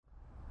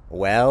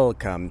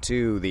Welcome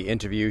to the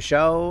interview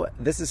show.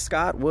 This is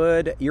Scott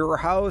Wood, your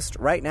host.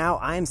 Right now,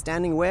 I'm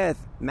standing with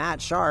Matt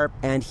Sharp,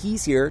 and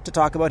he's here to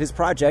talk about his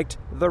project,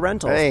 The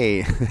Rentals.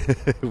 Hey,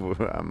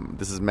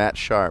 this is Matt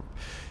Sharp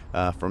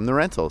from The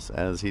Rentals,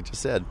 as he just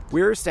said.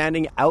 We're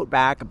standing out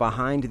back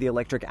behind the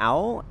Electric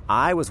Owl.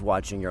 I was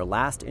watching your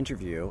last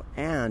interview,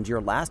 and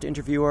your last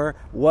interviewer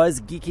was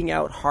geeking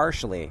out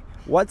harshly.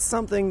 What's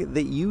something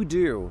that you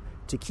do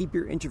to keep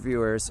your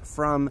interviewers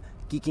from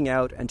geeking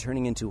out and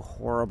turning into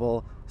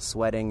horrible,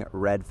 sweating,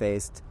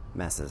 red-faced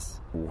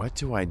messes? What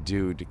do I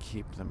do to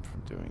keep them from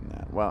doing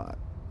that? Well,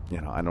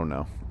 I don't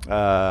know.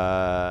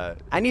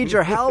 I need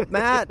your help,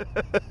 Matt.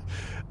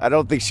 I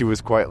don't think she was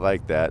quite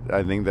like that.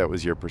 I think that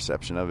was your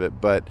perception of it.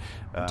 But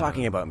I'm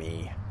talking about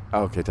me.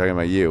 Okay, talking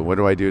about you. What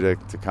do I do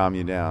to calm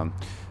you down?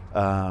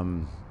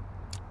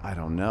 I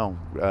don't know.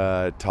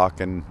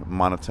 Talking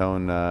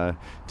monotone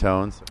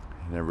tones,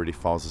 and everybody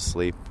falls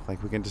asleep.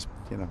 Like we can just,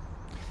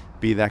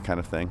 be that kind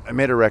of thing. I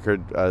made a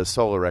record, a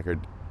solo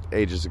record,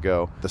 ages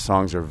ago. The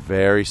songs are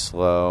very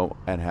slow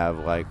and have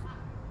like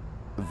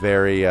a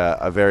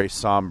very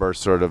somber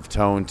sort of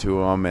tone to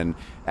them, and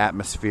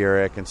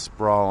atmospheric and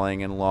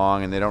sprawling and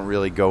long, and they don't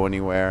really go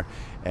anywhere.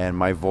 And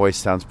my voice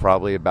sounds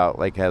probably about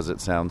like as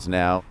it sounds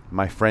now.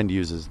 My friend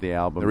uses the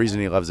album. The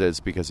reason he loves it is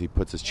because he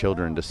puts his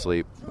children to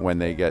sleep when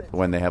they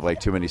have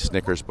like too many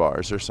Snickers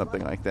bars or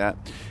something like that.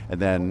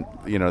 And then,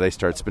 they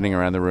start spinning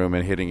around the room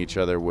and hitting each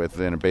other with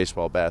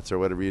baseball bats or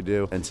whatever you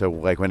do. And so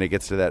like when it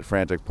gets to that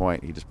frantic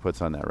point, he just puts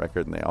on that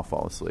record and they all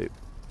fall asleep.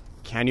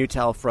 Can you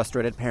tell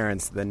frustrated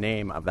parents the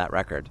name of that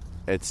record?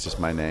 It's just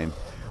my name.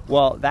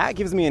 Well, that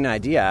gives me an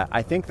idea.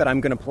 I think that I'm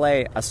going to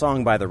play a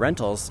song by The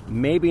Rentals,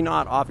 maybe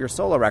not off your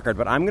solo record,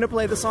 but I'm going to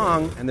play the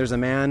song, and there's a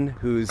man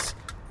whose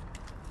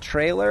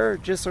trailer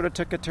just sort of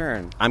took a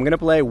turn. I'm going to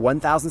play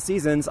 1,000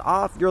 Seasons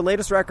off your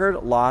latest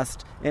record,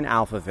 Lost in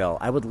Alphaville.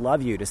 I would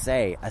love you to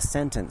say a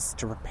sentence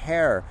to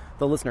prepare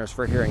the listeners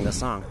for hearing the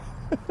song.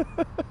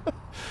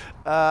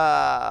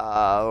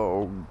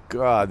 Oh,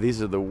 God,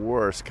 these are the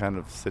worst kind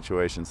of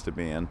situations to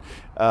be in.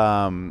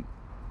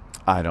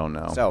 I don't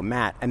know. So,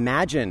 Matt,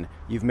 imagine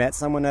you've met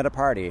someone at a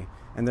party,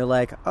 and they're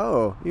like,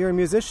 oh, you're a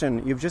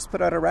musician, you've just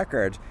put out a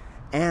record,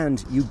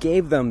 and you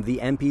gave them the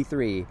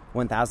MP3,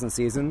 1,000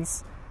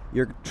 Seasons.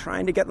 You're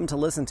trying to get them to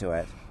listen to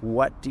it.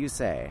 What do you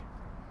say?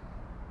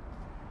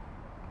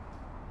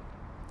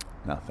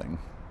 Nothing.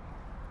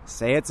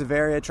 Say it's a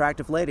very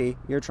attractive lady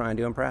you're trying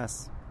to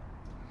impress.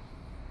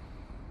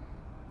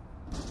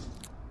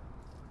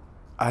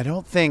 I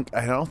don't think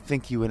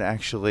you would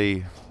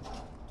actually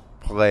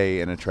play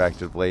an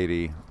attractive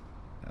lady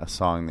a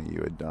song that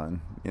you had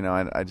done.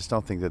 I just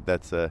don't think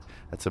that's a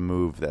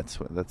move that's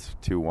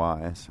too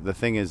wise. The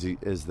thing is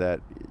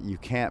that you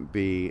can't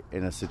be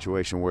in a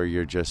situation where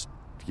you're just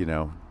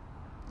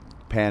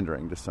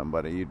pandering to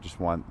somebody. You just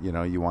want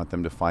you want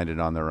them to find it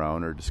on their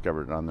own or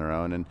discover it on their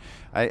own. And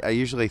I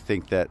usually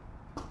think that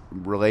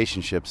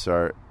relationships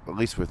are, at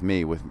least with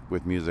me,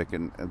 with music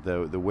and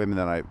the women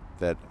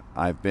that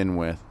I've been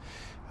with,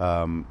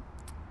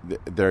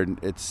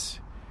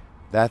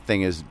 that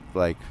thing is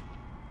like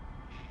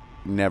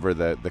never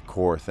the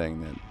core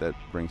thing that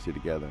brings you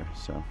together.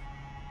 So,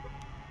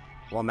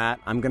 well, Matt,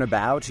 I'm going to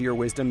bow to your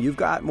wisdom. You've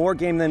got more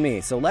game than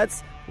me. So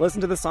let's listen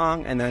to the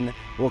song, and then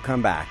we'll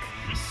come back.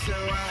 So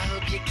I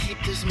hope you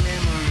keep those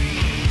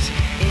memories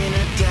in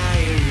a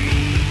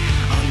diary,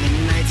 on the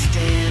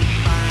nightstand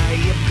by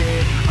your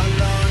bed, a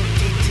long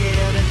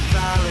detailed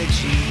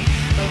anthology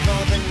of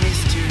all the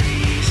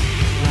mysteries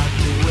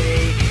locked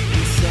away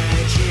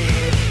inside your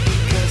head,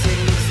 because it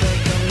looks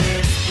like I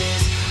missed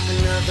this.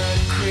 Another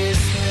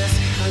Christmas,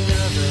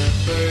 another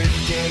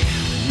birthday,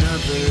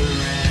 another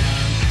round.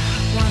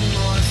 One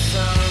more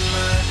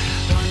summer,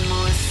 one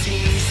more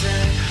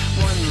season,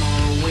 one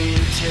more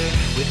winter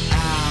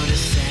without a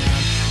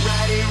sound.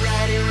 Write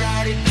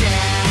it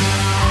down.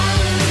 I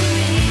will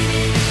read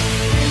it,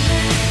 and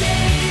the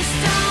days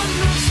don't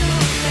move so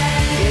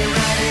fast. Yeah,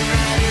 write it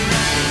down.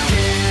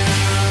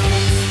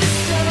 It's the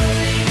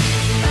story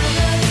of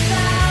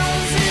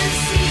 1,000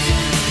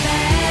 seasons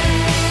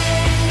past.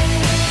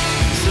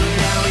 So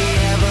now we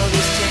have all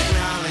this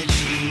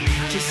technology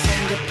to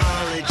send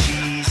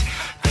apologies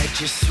that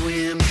just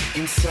swim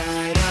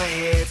inside our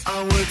heads.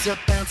 Our words are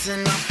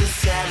bouncing off the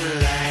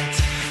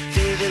satellites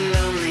through the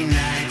lonely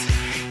nights,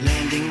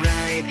 landing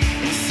right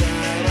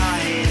inside our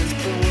hands.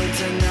 But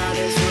words are not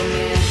as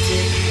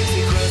romantic as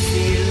we cross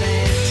the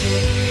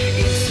Atlantic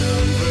in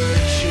some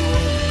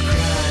virtual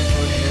cry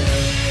for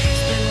help.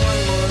 Spend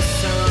one more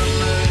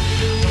summer,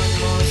 one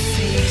more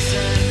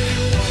season,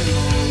 one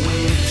more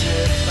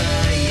winter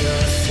by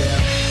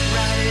yourself.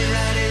 Write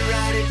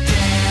it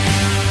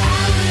down.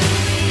 I will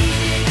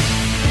read it,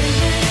 and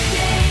the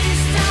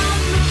days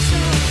don't move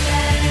so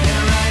fast.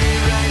 Now write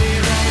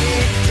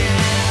it down.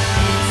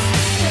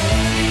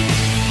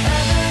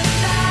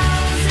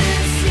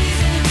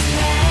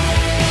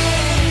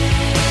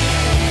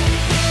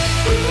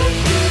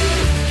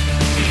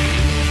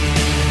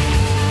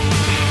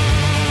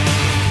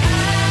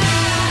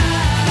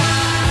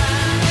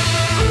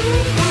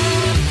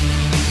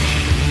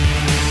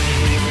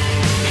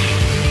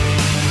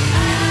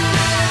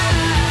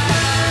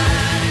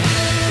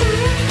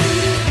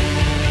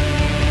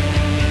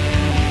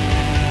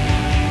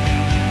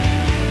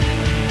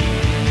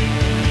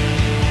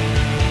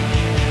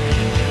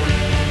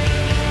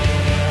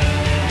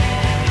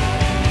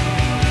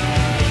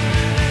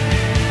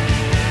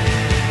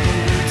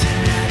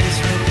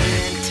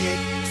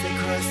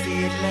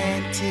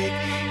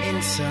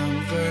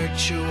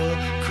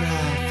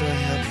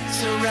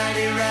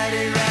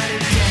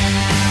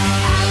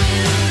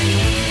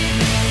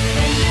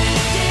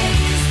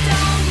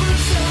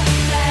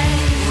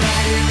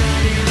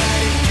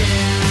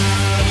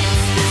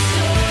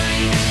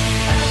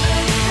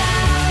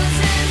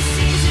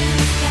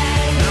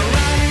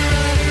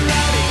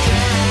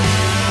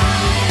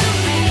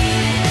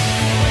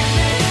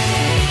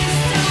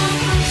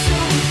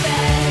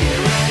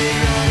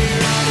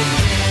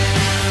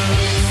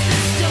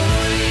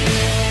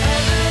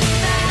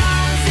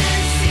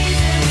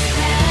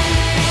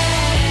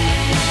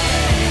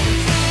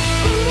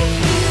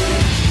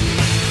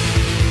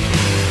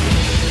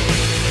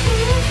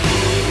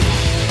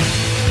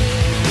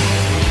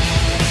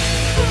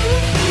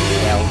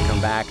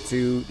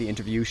 to the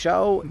interview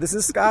show. This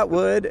is Scott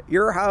Wood,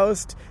 your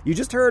host. You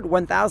just heard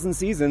 1,000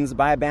 Seasons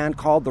by a band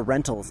called The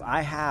Rentals.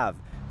 I have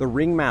the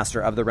ringmaster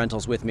of The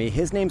Rentals with me.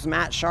 His name's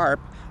Matt Sharp.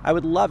 I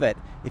would love it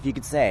if you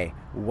could say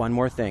one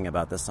more thing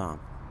about this song.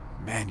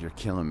 Man, you're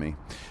killing me.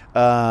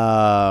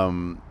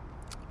 One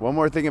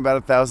more thing about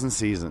 1,000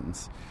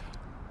 Seasons.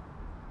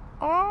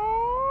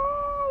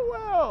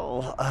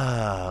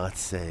 Let's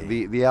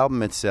see. The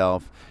album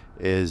itself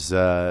is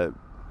all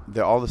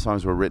the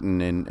songs were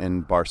written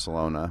in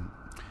Barcelona,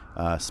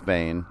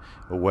 Spain,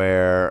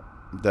 where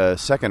the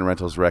second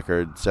Rentals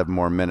record, 7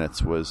 More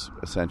Minutes, was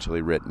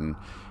essentially written.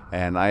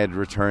 And I had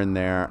returned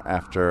there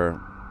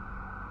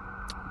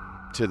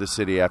to the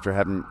city after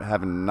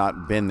having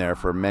not been there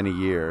for many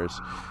years,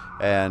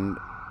 and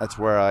that's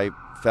where I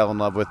fell in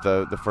love with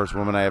the first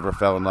woman I ever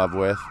fell in love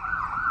with.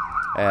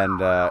 And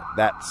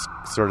that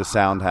sort of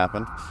sound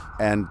happened.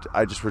 And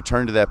I just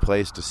returned to that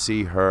place to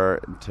see her,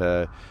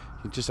 to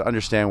just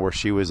understand where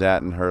she was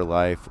at in her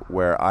life,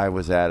 where I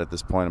was at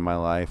this point in my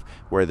life,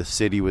 where the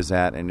city was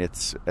at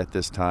at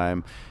this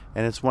time.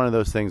 And it's one of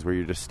those things where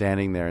you're just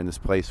standing there in this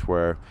place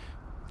where,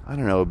 I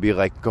don't know, it'd be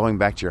like going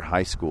back to your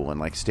high school and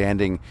like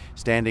standing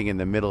in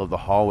the middle of the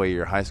hallway of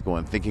your high school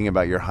and thinking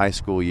about your high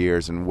school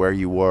years and where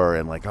you were,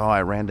 and like, oh,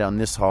 I ran down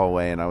this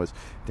hallway and I was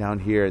down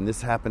here and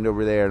this happened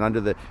over there,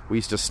 and we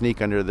used to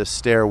sneak under this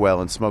stairwell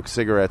and smoke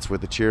cigarettes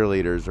with the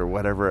cheerleaders or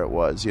whatever it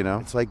was, you know?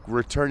 It's like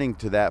returning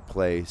to that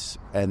place,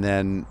 and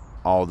then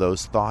all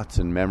those thoughts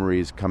and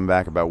memories come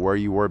back about where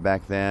you were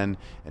back then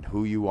and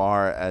who you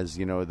are as,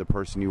 you know, the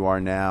person you are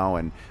now,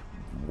 and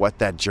what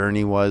that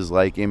journey was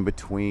like in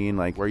between,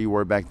 like where you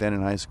were back then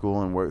in high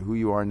school and who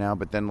you are now,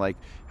 but then like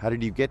how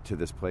did you get to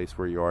this place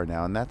where you are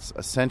now? And that's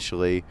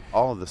essentially,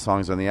 all of the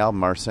songs on the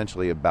album are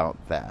essentially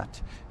about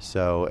that.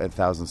 So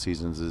 1,000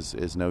 Seasons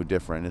is no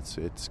different.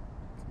 It's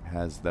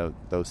has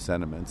those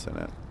sentiments in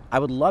it. I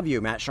would love you,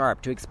 Matt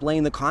Sharp, to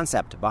explain the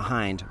concept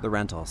behind The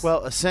Rentals.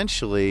 Well,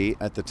 essentially,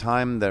 at the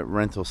time that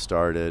Rentals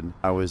started,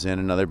 I was in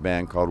another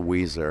band called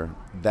Weezer.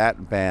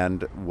 That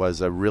band was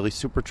a really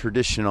super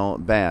traditional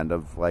band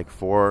of like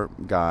 4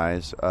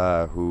 guys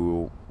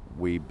who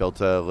we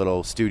built a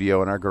little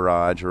studio in our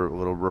garage, or a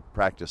little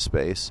practice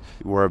space.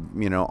 We're,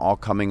 you know, all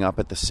coming up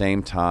at the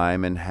same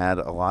time and had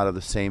a lot of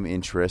the same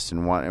interests,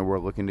 and we're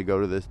looking to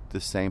go to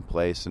the same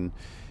place and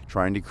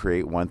trying to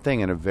create one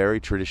thing in a very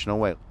traditional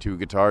way. 2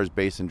 guitars,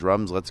 bass, and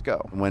drums, let's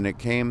go. When it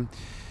came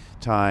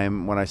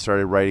time when I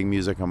started writing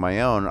music on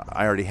my own,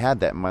 I already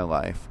had that in my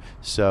life.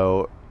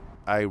 So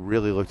I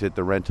really looked at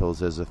The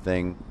Rentals as a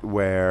thing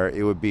where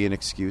it would be an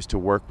excuse to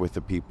work with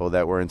the people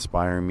that were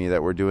inspiring me,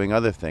 that were doing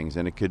other things.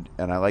 And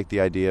I like the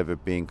idea of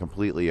it being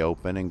completely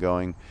open and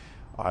going,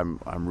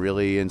 I'm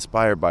really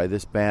inspired by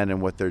this band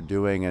and what they're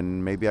doing,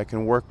 and maybe I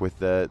can work with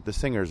the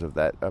singers of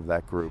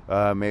that group.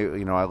 Maybe,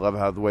 you know, I love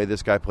how the way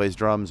this guy plays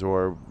drums,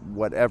 or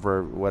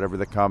whatever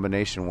the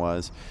combination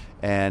was,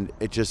 and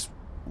it just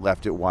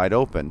left it wide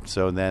open.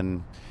 So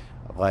then,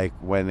 like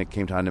when it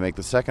came time to make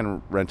the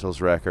second Rentals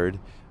record,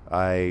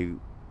 I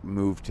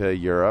moved to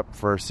Europe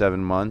for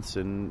 7 months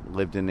and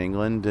lived in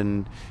England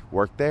and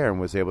worked there,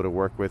 and was able to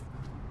work with,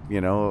 you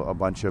know, a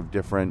bunch of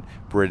different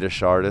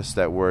British artists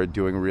that were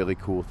doing really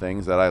cool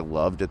things that I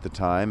loved at the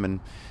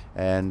time.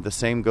 And the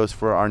same goes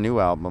for our new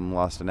album,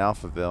 Lost in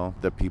Alphaville.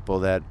 The people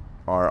that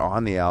are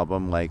on the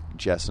album, like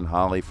Jess and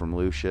Holly from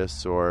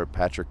Lucius, or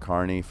Patrick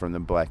Carney from the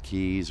Black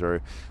Keys,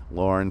 or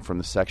Lauren from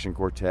the Section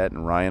Quartet,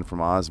 and Ryan from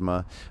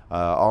Ozma,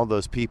 all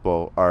those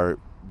people are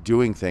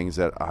doing things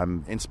that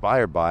I'm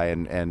inspired by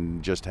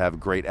and just have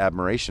great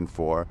admiration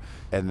for.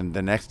 And then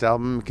the next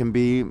album can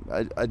be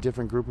a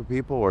different group of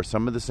people, or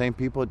some of the same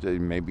people.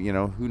 Maybe, you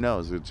know, who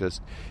knows?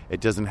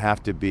 It doesn't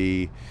have to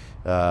be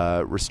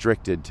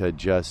restricted to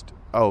just,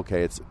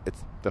 okay, it's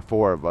the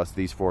 4 of us,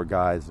 these 4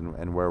 guys,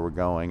 and where we're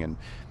going. And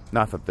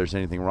not that there's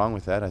anything wrong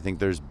with that. I think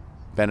there's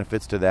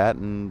benefits to that,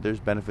 and there's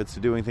benefits to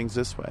doing things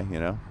this way, you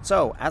know?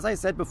 So, as I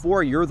said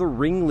before, you're the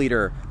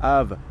ringleader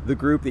of the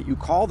group that you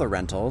call The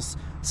Rentals.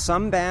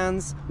 Some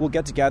bands will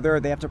get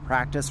together, they have to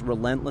practice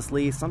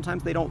relentlessly.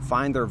 Sometimes they don't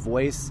find their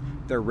voice,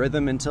 their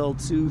rhythm until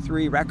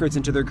 2-3 records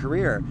into their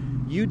career.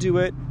 You do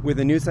it with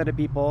a new set of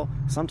people,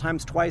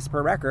 sometimes twice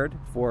per record,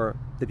 for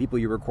the people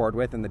you record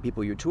with and the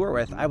people you tour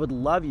with. I would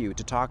love you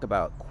to talk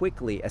about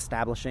quickly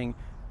establishing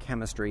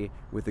chemistry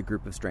with a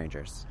group of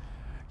strangers.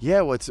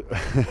 Yeah,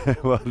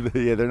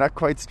 they're not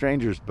quite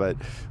strangers, but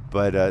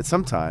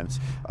sometimes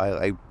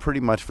I pretty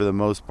much, for the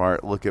most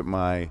part, look at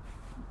my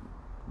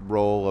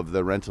role of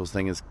the Rentals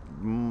thing as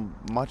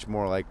much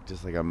more like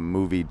just like a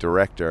movie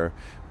director,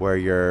 where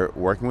you're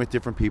working with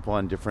different people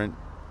on different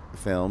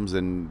films,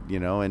 and you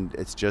know, and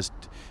it's just,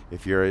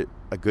 if you're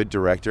a good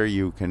director,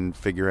 you can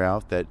figure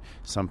out that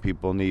some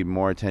people need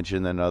more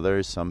attention than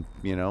others. Some,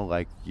 you know,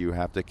 like you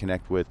have to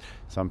connect with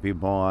some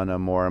people on a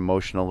more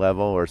emotional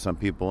level, or some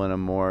people in a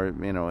more,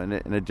 you know, in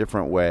a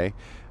different way,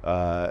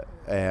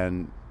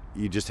 and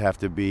you just have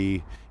to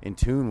be in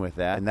tune with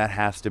that, and that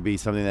has to be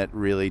something that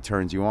really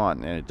turns you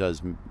on. And it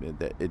does.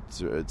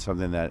 It's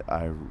something that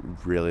I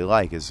really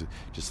like, is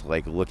just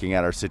like looking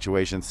at our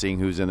situation, seeing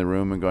who's in the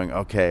room, and going,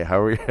 okay,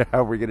 how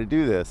are we going to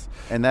do this?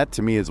 And that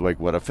to me is like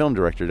what a film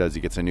director does.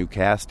 He gets a new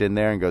cast in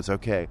there and goes,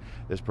 okay,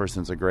 this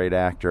person's a great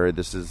actor.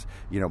 This is,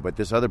 but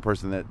this other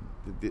person that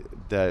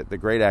the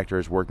great actor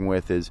is working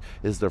with is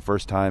their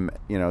first time.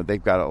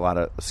 They've got a lot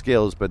of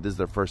skills, but this is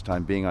their first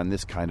time being on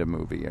this kind of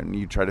movie, and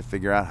you try to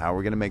figure out how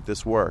we're going to make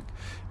this work.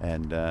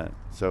 And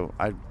so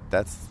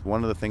that's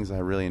one of the things I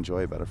really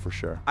enjoy about it, for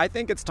sure. I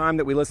think it's time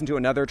that we listen to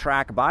another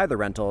track by The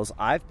Rentals.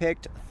 I've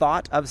picked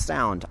Thought of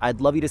Sound.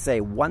 I'd love you to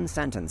say one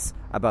sentence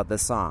about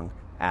this song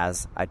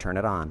as I turn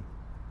it on.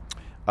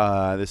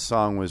 This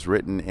song was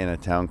written in a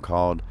town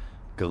called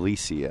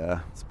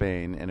Galicia,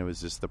 Spain, and it was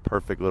just the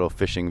perfect little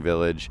fishing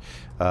village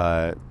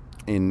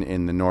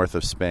in the north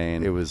of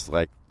Spain. It was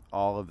like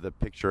all of the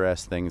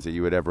picturesque things that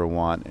you would ever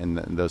want in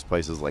those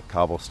places, like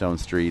cobblestone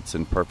streets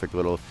and perfect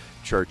little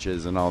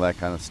churches and all that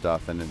kind of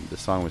stuff. And the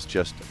song was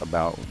just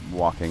about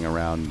walking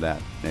around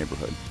that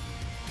neighborhood.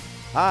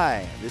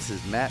 Hi, this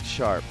is Matt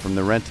Sharp from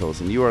The Rentals,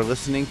 and you are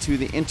listening to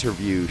The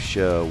Interview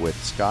Show with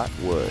Scott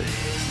Wood.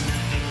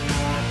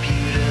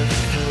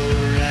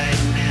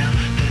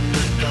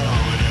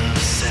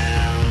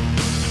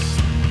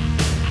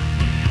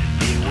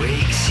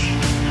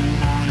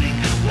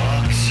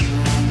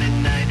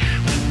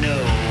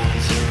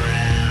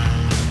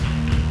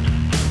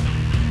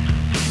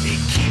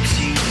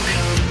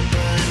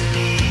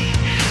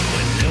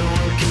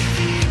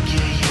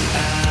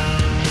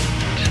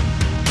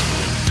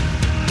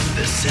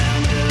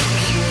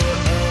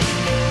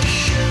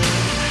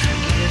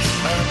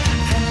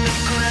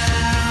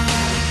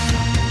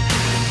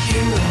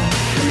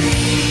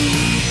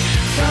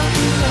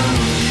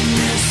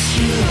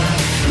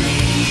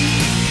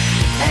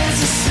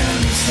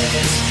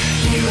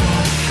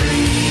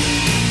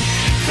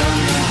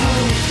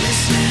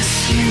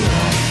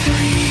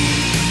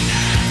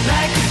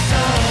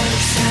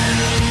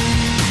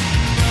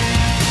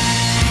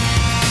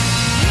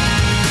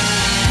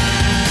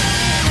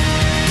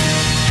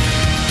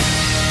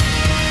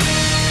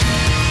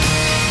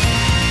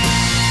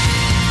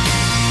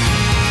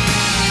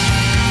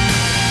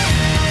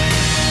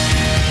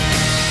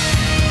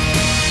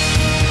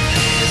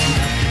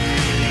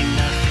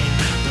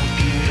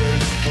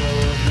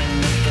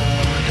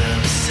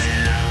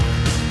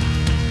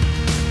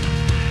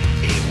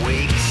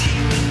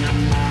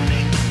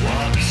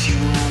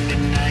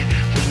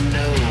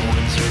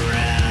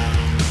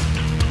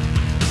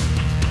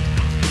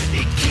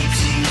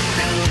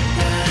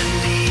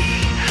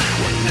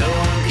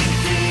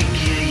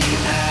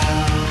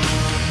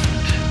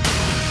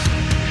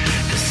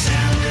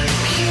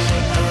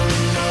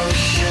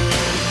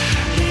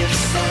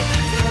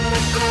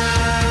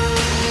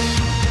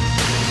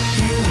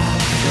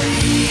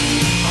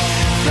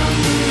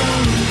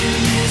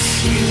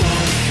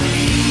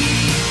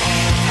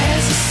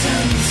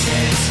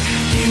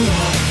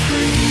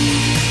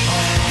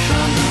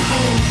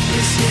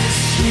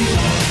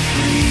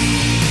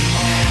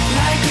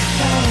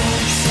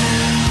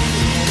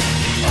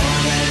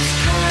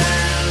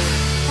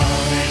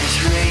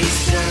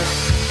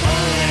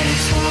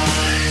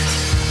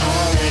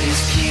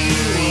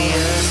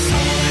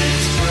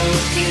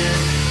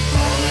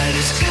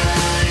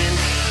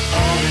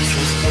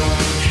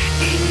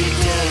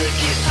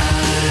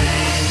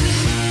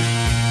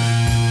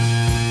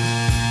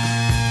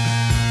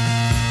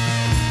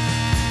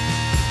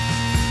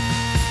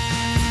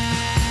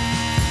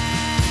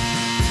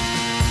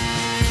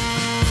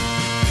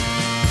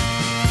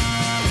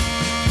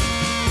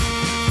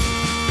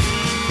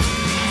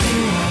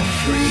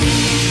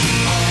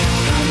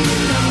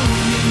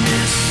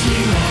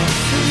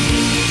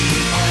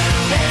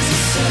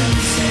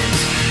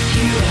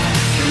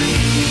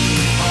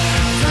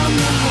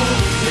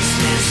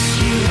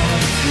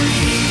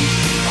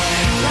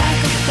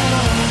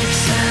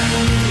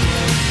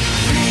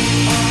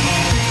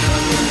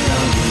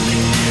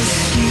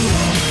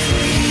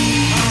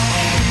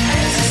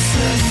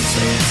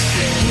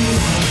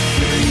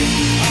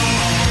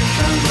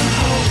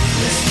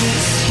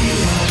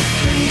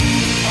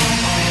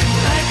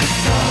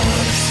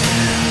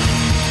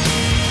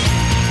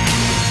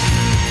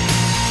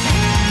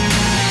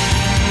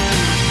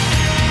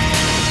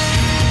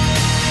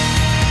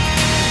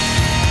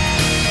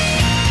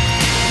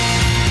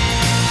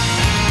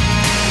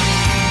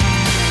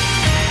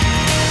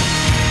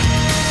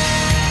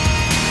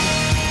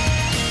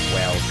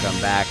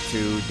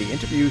 The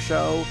Interview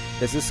Show.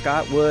 This is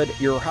Scott Wood,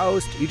 your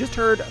host. You just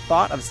heard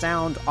Thought of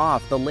Sound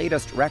off the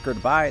latest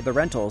record by The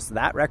Rentals.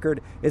 That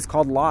record is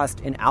called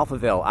Lost in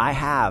Alphaville. I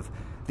have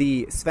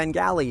the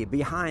Svengali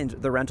behind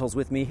The Rentals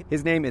with me.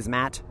 His name is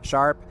Matt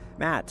Sharp.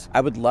 Matt,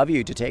 I would love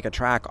you to take a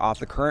track off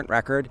the current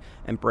record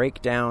and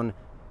break down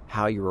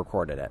how you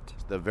recorded it.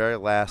 The very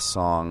last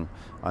song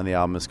on the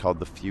album is called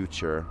The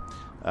Future,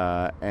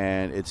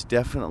 and it's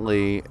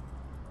definitely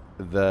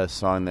the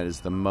song that is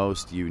the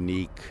most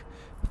unique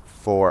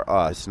for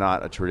us. It's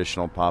not a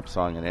traditional pop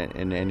song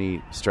in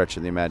any stretch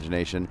of the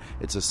imagination.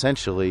 It's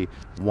essentially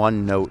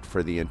one note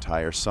for the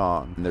entire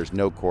song. And there's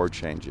no chord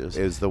changes.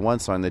 It was the one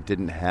song that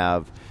didn't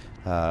have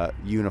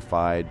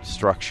unified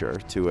structure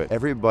to it.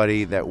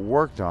 Everybody that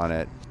worked on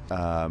it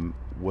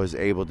was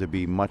able to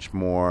be much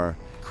more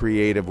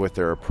creative with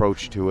their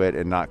approach to it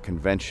and not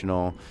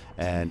conventional,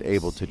 and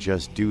able to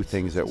just do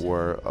things that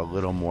were a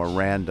little more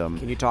random.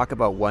 Can you talk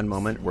about one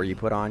moment where you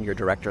put on your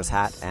director's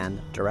hat and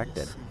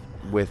directed?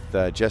 With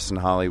Jess and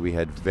Holly, we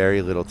had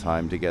very little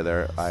time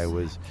together. I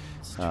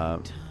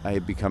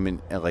had become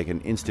an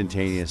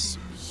instantaneous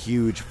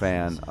huge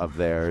fan of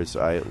theirs.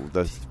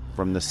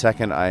 From the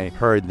second I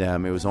heard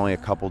them, it was only a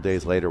couple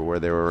days later where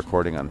they were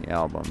recording on the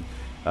album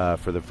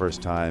for the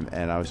first time,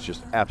 and I was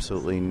just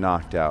absolutely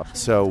knocked out.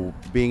 So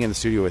being in the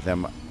studio with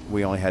them,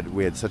 we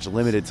had such a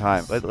limited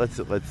time.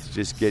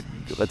 Let's get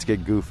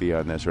goofy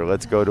on this, or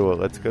let's go to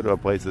a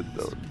place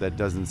that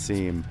doesn't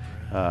seem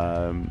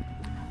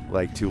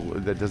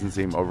that doesn't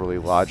seem overly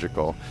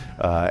logical,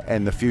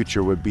 and the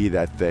future would be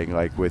that thing,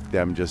 like with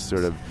them just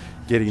sort of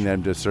getting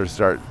them to sort of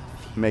start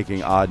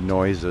making odd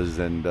noises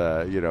and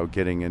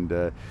getting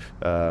into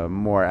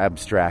more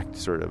abstract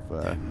sort of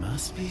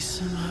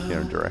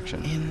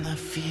direction. In the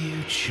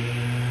future.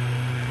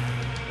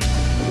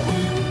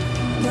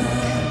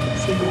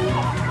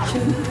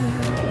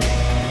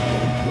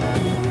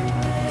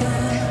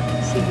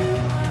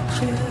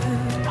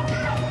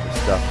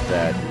 Stuff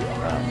that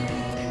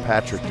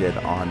Patrick did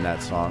on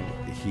that song,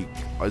 he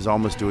was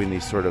almost doing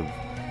these sort of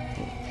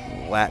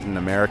Latin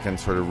American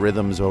sort of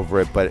rhythms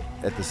over it, but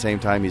at the same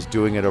time he's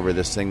doing it over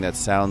this thing that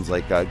sounds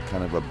like a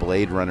kind of a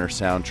Blade Runner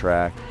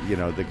soundtrack.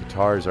 The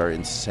guitars are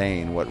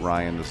insane what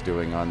Ryan was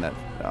doing on that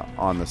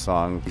on the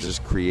song. He's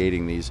just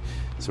creating these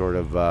sort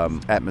of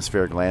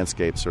atmospheric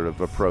landscape sort of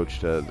approach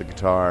to the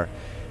guitar,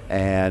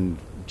 and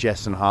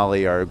Jess and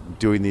Holly are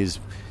doing these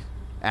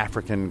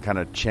African kind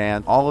of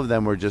chant. All of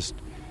them were just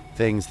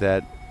things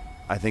that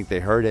I think they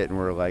heard it and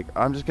were like,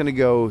 I'm just going to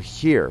go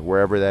here,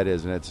 wherever that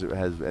is.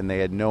 And they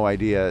had no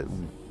idea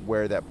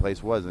where that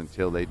place was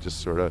until they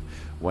just sort of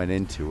went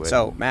into it.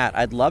 So, Matt,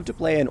 I'd love to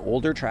play an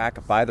older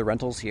track by the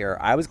Rentals here.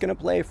 I was going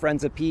to play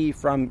Friends of P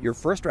from your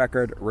first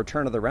record,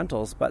 Return of the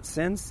Rentals, but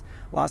since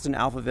Lost in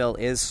Alphaville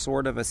is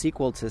sort of a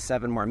sequel to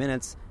 7 More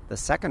Minutes, the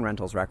second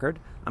Rentals record,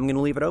 I'm going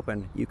to leave it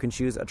open. You can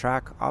choose a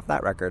track off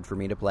that record for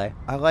me to play.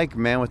 I like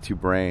Man with Two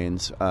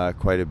Brains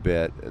quite a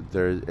bit.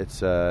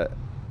 It's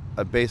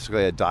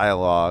basically a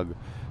dialogue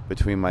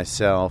between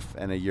myself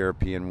and a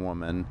European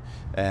woman,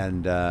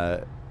 and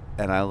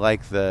I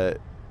like the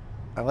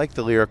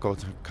lyrical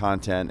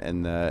content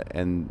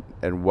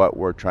and what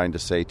we're trying to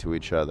say to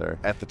each other.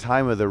 At the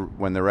time of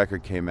when the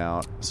record came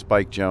out,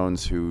 Spike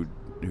Jonze, who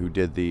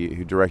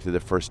directed the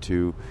first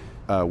 2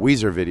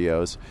 Weezer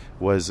videos,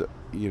 was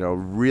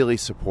really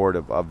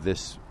supportive of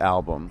this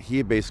album.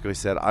 He basically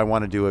said, I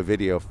want to do a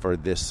video for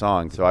this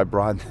song. So I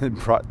brought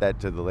that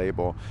to the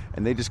label,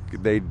 and they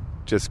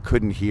just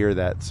couldn't hear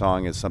that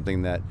song as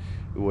something that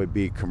would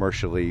be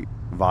commercially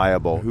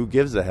viable. Who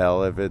gives a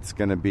hell if it's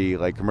going to be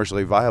like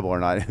commercially viable or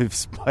not? If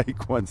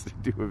Spike wants to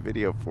do a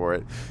video for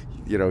it,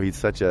 he's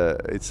such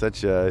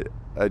a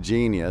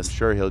genius.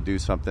 Sure, he'll do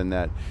something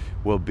that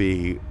will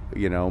be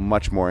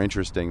much more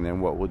interesting than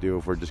what we'll do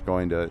if we're just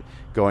going to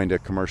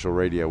commercial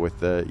radio with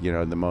the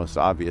the most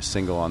obvious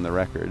single on the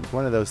record. It's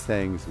one of those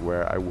things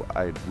where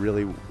I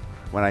really,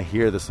 when I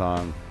hear the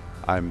song,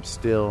 I'm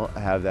still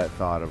have that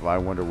thought of I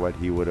wonder what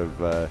he would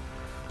have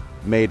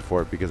made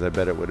for it, because I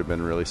bet it would have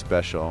been really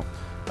special.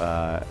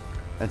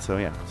 And so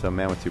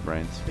Man with Two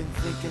Brains. Been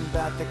thinking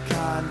about the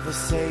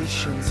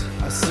conversations,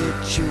 our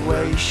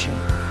situation,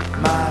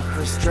 my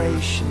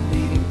frustration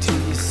leading to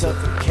your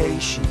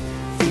suffocation.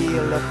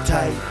 Feel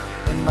uptight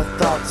and my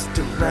thoughts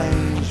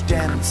deranged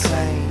and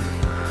insane,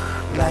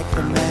 like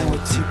the man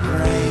with 2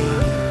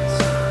 brains.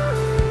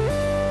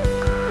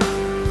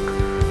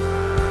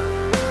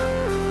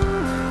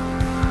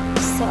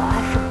 So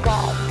I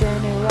forgot the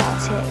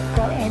neurotic,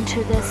 got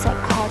into the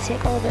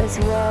psychotic. All those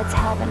words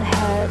haven't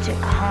heard, you're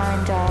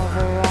kind of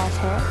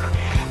erotic.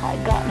 I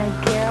got no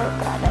guilt,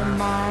 got no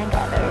mind,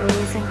 got no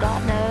reason,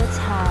 got no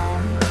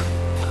time.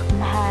 I'm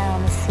high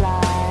on the sly.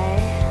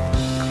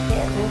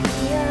 It will be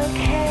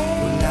okay.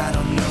 Well, I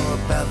don't know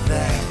about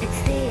that.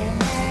 It's the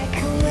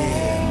American way.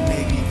 Yeah,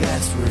 maybe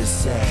that's where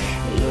it's at.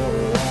 You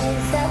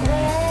always that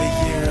way. The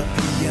year of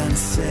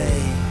Beyonce.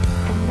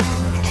 The man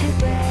with 2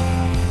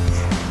 brains.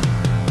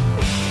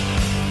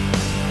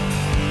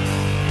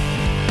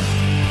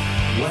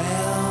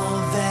 Well,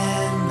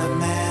 then the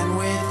man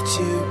with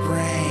 2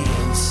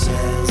 brains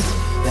says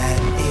that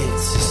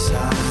it's a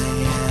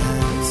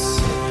science.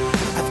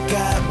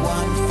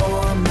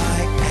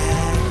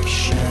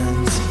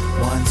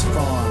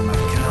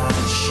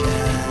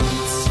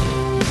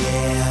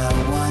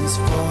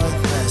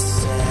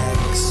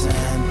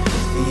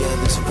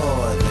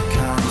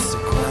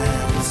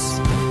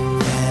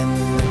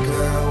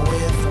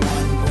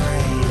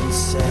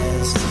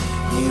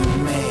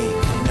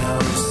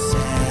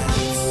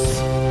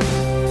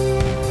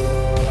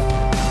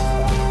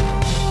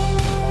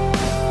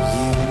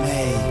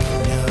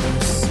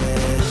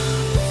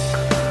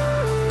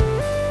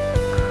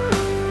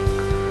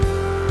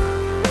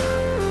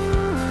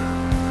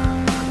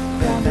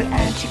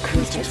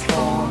 takes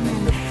form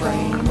in the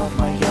frame of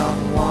my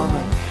young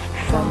woman.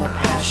 From a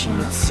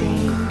passionate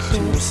scene to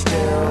a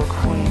sterile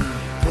queen.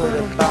 Put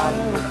a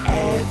bottle of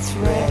Ed's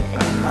red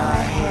in my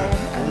head.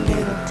 A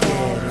little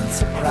dead and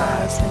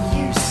surprised when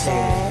you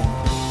said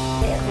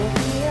It will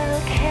be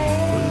okay.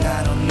 well,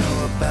 I don't know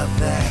about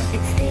that.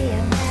 It's the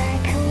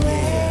American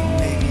way. Yeah,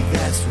 maybe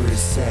that's where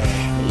it's at.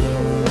 You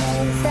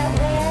raise that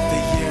The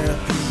way. year of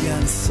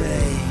Beyonce.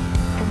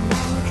 The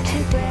man with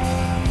two brains.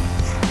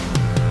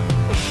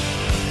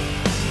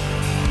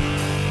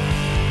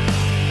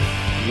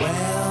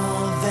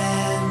 Well,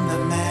 then the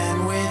man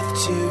with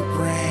two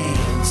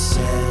brains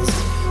says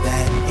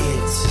that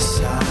it's a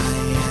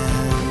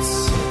science.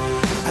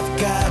 I've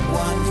got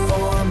one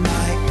for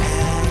my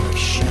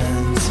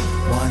actions,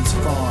 one's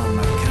for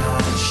my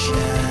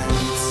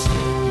conscience.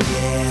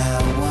 Yeah,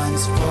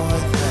 one's for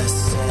the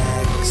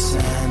sex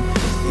and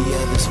the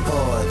other's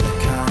for the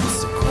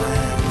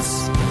consequence.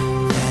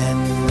 Then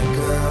the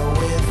girl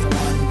with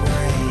one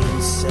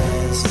brain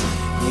says,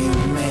 you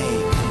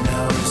make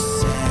no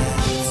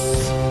sense.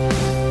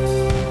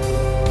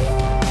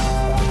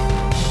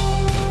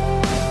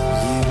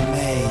 You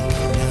make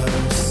no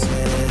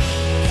sense.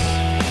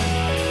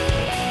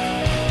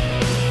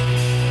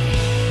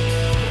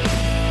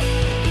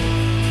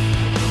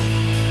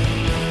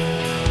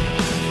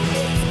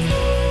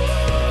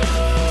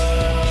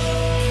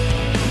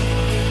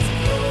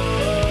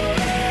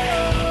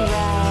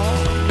 Well,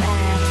 and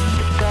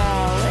the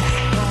girl with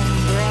one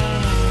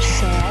brain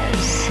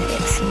says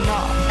it's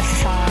not a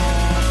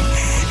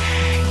science.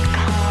 You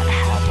can't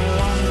have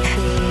one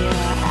for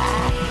your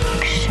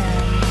actions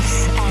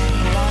and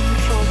one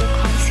for the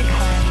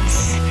consequence.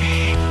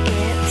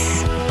 It's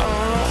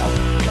all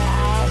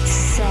about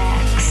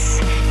sex.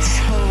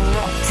 So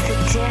what's the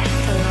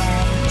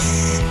difference?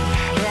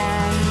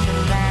 Then the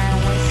man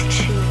with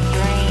two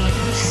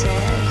brains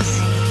says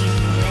you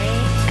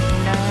make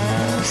no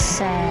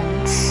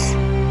sense.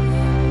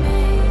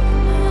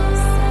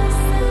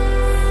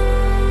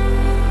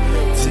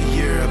 It's a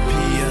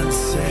European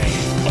say.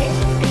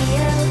 It'll be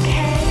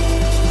okay.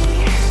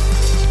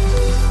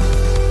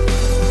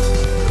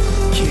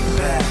 Kick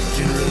back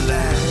and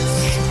relax.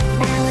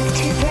 Man with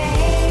two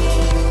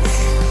brains.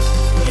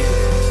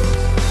 Yeah.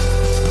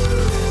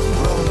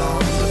 Roll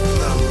on the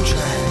flow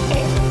track.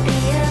 It'll be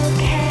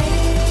okay.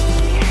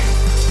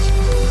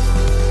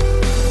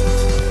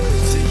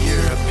 It's a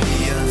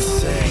European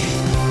say.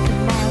 The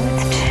man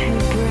with two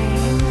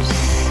brains.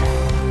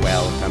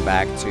 Welcome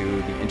back to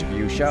the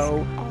interview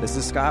show. This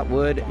is Scott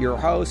Wood, your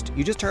host.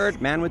 You just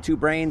heard Man with Two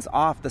Brains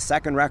off the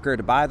second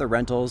record by The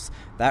Rentals.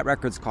 That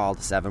record's called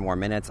 7 More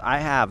Minutes. I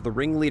have the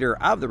ringleader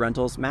of The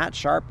Rentals, Matt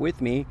Sharp, with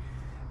me.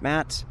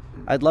 Matt,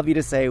 I'd love you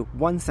to say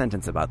one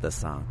sentence about this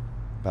song.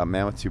 About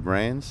Man with Two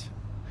Brains,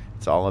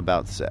 it's all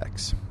about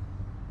sex.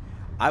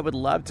 I would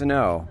love to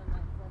know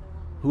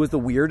who is the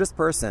weirdest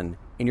person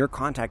in your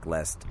contact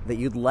list that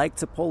you'd like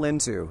to pull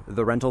into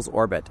The Rentals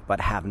orbit but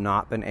have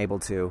not been able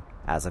to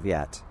as of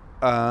yet.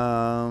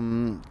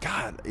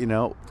 God,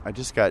 I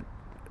just got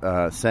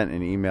sent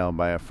an email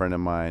by a friend of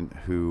mine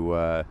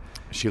who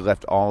she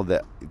left all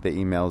the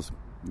emails,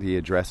 the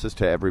addresses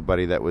to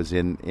everybody that was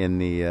in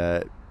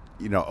the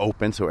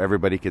open, so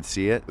everybody could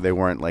see it. They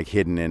weren't like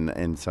hidden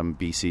in some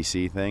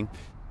BCC thing.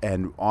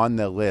 And on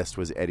the list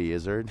was Eddie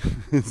Izzard,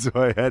 so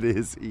I had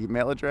his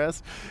email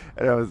address,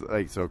 and I was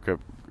like,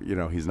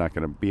 he's not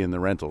going to be in The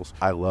Rentals.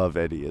 I love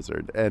Eddie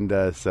Izzard, and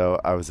so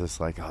I was just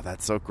like, oh,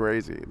 that's so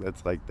crazy.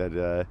 That's like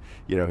that,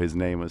 his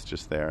name was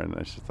just there, and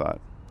I just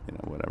thought,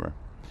 whatever.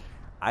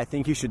 I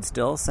think you should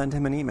still send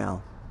him an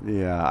email.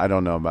 Yeah, I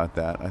don't know about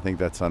that. I think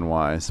that's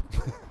unwise.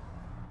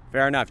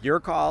 Fair enough. Your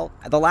call.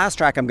 The last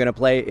track I'm going to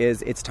play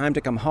is It's Time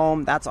to Come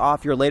Home. That's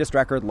off your latest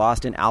record,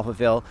 Lost in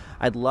Alphaville.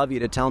 I'd love you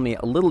to tell me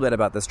a little bit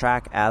about this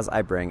track as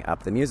I bring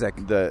up the music.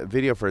 The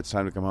video for It's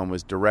Time to Come Home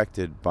was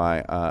directed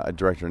by a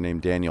director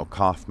named Daniel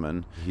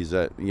Kaufman. He's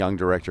a young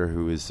director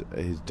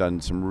he's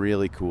done some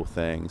really cool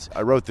things.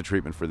 I wrote the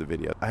treatment for the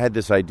video. I had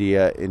this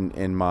idea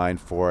in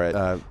mind for it,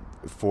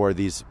 for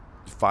these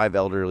 5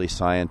 elderly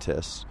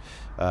scientists.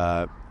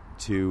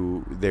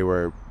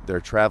 They're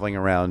traveling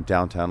around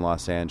downtown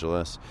Los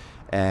Angeles,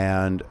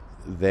 and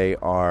they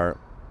are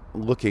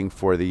looking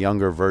for the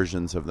younger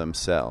versions of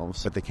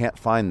themselves, but they can't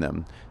find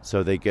them,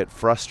 so they get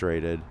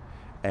frustrated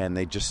and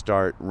they just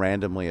start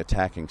randomly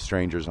attacking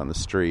strangers on the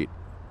street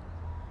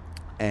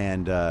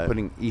and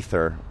putting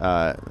ether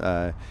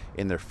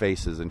in their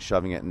faces and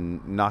shoving it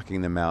and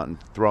knocking them out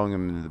and throwing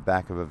them into the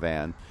back of a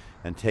van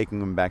and taking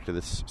them back to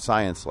this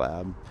science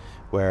lab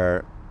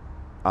where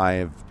I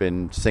have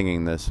been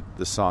singing the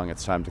song,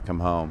 It's Time to Come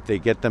Home. They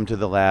get them to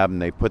the lab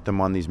and they put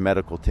them on these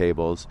medical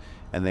tables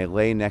and they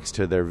lay next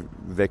to their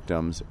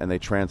victims and they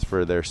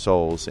transfer their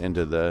souls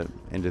into the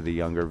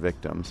younger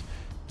victims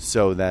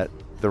so that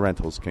the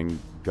rentals can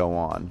go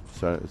on.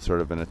 So it's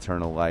sort of an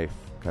eternal life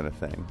kind of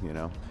thing,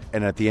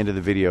 And at the end of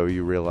the video,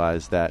 you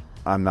realize that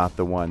I'm not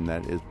the one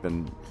that has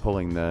been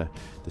pulling the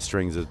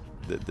strings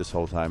this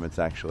whole time. It's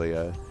actually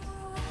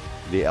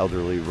the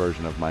elderly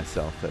version of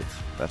myself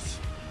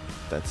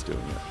that's doing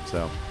it.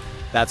 So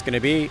That's going to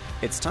be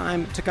It's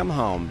Time to Come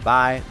Home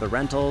by The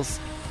Rentals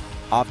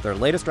off their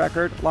latest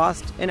record,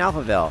 Lost in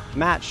Alphaville.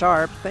 Matt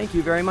Sharp, thank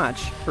you very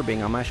much for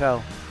being on my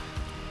show.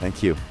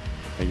 Thank you.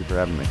 Thank you for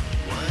having me.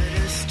 What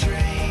a strange